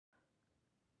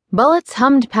Bullets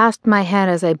hummed past my head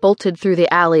as I bolted through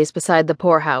the alleys beside the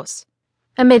poorhouse,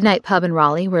 a midnight pub in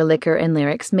Raleigh where liquor and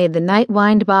lyrics made the night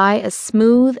wind by as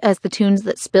smooth as the tunes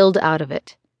that spilled out of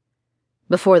it.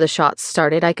 Before the shots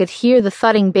started, I could hear the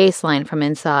thudding bass line from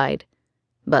inside,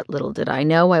 but little did I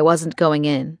know I wasn't going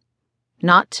in.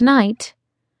 Not tonight.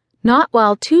 Not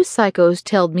while two psychos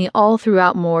tailed me all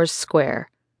throughout Moore's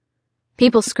Square.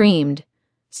 People screamed,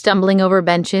 stumbling over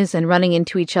benches and running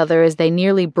into each other as they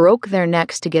nearly broke their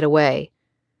necks to get away.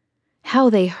 How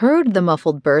they heard the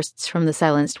muffled bursts from the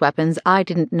silenced weapons, I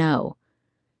didn't know.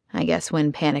 I guess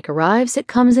when panic arrives, it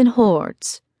comes in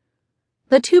hordes.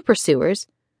 The two pursuers,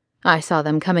 I saw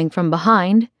them coming from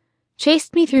behind,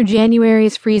 chased me through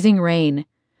January's freezing rain,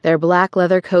 their black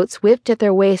leather coats whipped at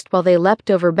their waist while they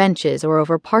leapt over benches or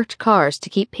over parked cars to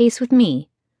keep pace with me,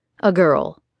 a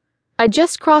girl. I'd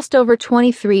just crossed over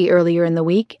 23 earlier in the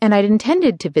week, and I'd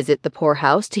intended to visit the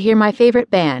poorhouse to hear my favorite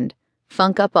band,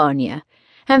 Funk Up On Ya,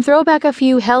 and throw back a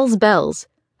few Hell's Bells,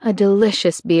 a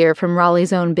delicious beer from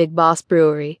Raleigh's own Big Boss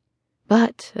Brewery.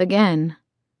 But, again,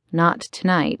 not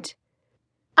tonight.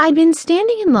 I'd been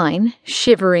standing in line,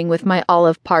 shivering with my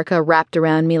olive parka wrapped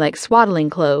around me like swaddling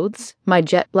clothes, my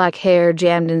jet black hair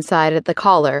jammed inside at the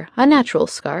collar, a natural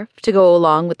scarf, to go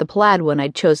along with the plaid one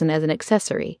I'd chosen as an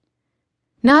accessory.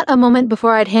 Not a moment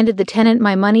before I'd handed the tenant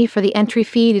my money for the entry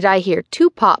fee did I hear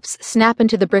two pops snap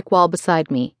into the brick wall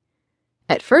beside me.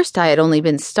 At first I had only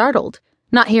been startled,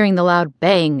 not hearing the loud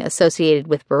bang associated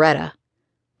with Beretta.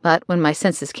 But when my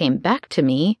senses came back to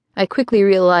me, I quickly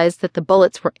realized that the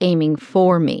bullets were aiming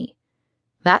for me.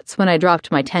 That's when I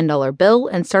dropped my $10 bill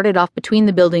and started off between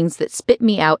the buildings that spit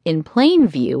me out in plain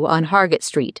view on Hargett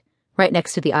Street, right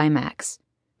next to the IMAX.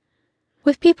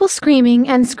 With people screaming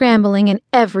and scrambling in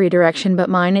every direction but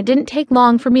mine, it didn't take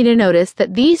long for me to notice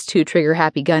that these two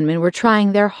trigger-happy gunmen were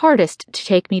trying their hardest to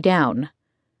take me down.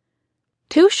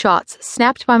 Two shots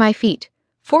snapped by my feet,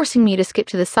 forcing me to skip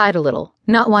to the side a little,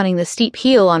 not wanting the steep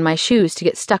heel on my shoes to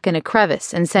get stuck in a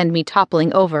crevice and send me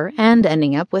toppling over and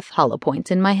ending up with hollow points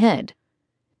in my head.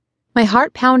 My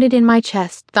heart pounded in my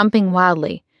chest, thumping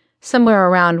wildly, somewhere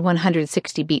around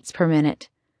 160 beats per minute.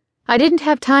 I didn't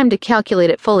have time to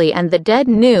calculate it fully, and the dead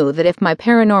knew that if my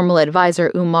paranormal advisor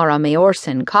Umara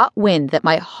Mayorson caught wind that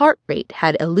my heart rate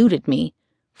had eluded me,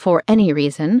 for any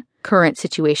reason, current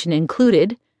situation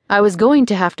included, I was going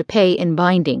to have to pay in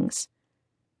bindings.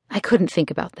 I couldn't think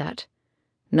about that.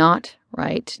 Not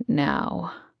right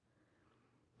now.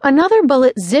 Another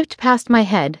bullet zipped past my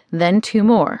head, then two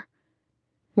more.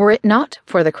 Were it not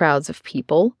for the crowds of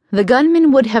people, the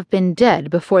gunmen would have been dead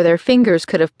before their fingers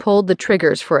could have pulled the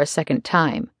triggers for a second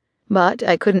time. But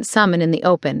I couldn't summon in the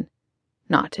open.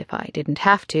 Not if I didn't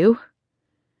have to.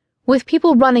 With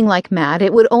people running like mad,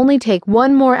 it would only take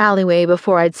one more alleyway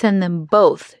before I'd send them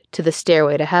both to the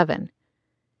stairway to heaven.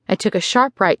 I took a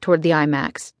sharp right toward the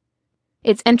IMAX.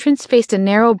 Its entrance faced a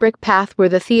narrow brick path where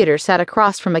the theater sat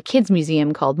across from a kids'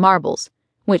 museum called Marbles,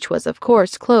 which was, of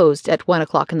course, closed at 1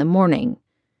 o'clock in the morning.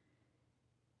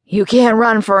 "You can't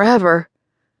run forever,"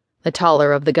 the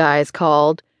taller of the guys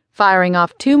called, firing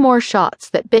off two more shots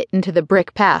that bit into the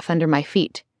brick path under my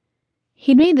feet.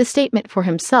 He'd made the statement for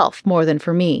himself more than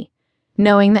for me,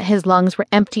 knowing that his lungs were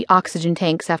empty oxygen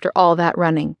tanks after all that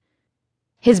running.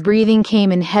 His breathing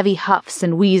came in heavy huffs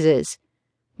and wheezes.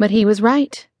 But he was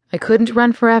right. I couldn't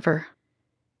run forever.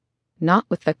 Not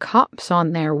with the cops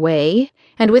on their way,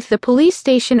 and with the police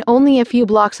station only a few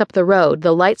blocks up the road,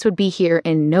 the lights would be here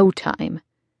in no time.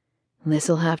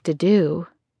 This'll have to do,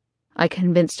 I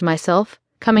convinced myself,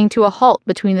 coming to a halt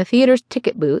between the theater's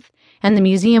ticket booth and the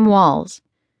museum walls.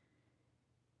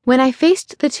 When I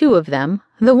faced the two of them,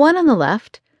 the one on the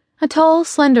left, a tall,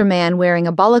 slender man wearing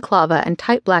a balaclava and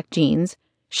tight black jeans,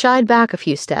 shied back a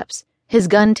few steps, his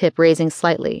gun tip raising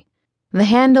slightly. The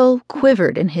handle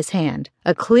quivered in his hand,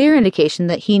 a clear indication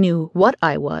that he knew what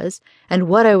I was and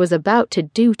what I was about to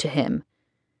do to him.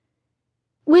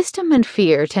 Wisdom and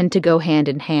fear tend to go hand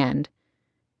in hand.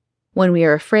 When we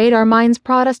are afraid, our minds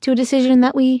prod us to a decision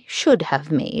that we should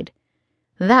have made.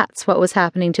 That's what was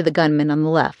happening to the gunman on the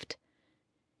left.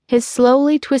 His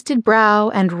slowly twisted brow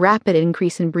and rapid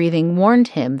increase in breathing warned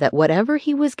him that whatever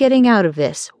he was getting out of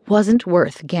this wasn't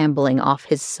worth gambling off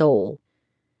his soul.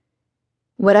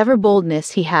 Whatever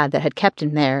boldness he had that had kept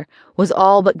him there was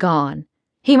all but gone.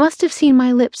 He must have seen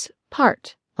my lips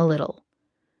part a little.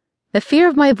 The fear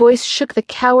of my voice shook the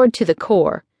coward to the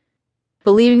core,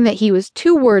 believing that he was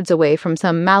 2 words away from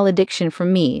some malediction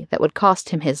from me that would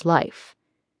cost him his life.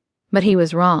 But he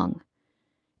was wrong.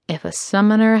 If a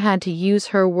summoner had to use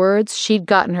her words, she'd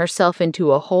gotten herself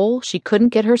into a hole she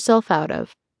couldn't get herself out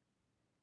of.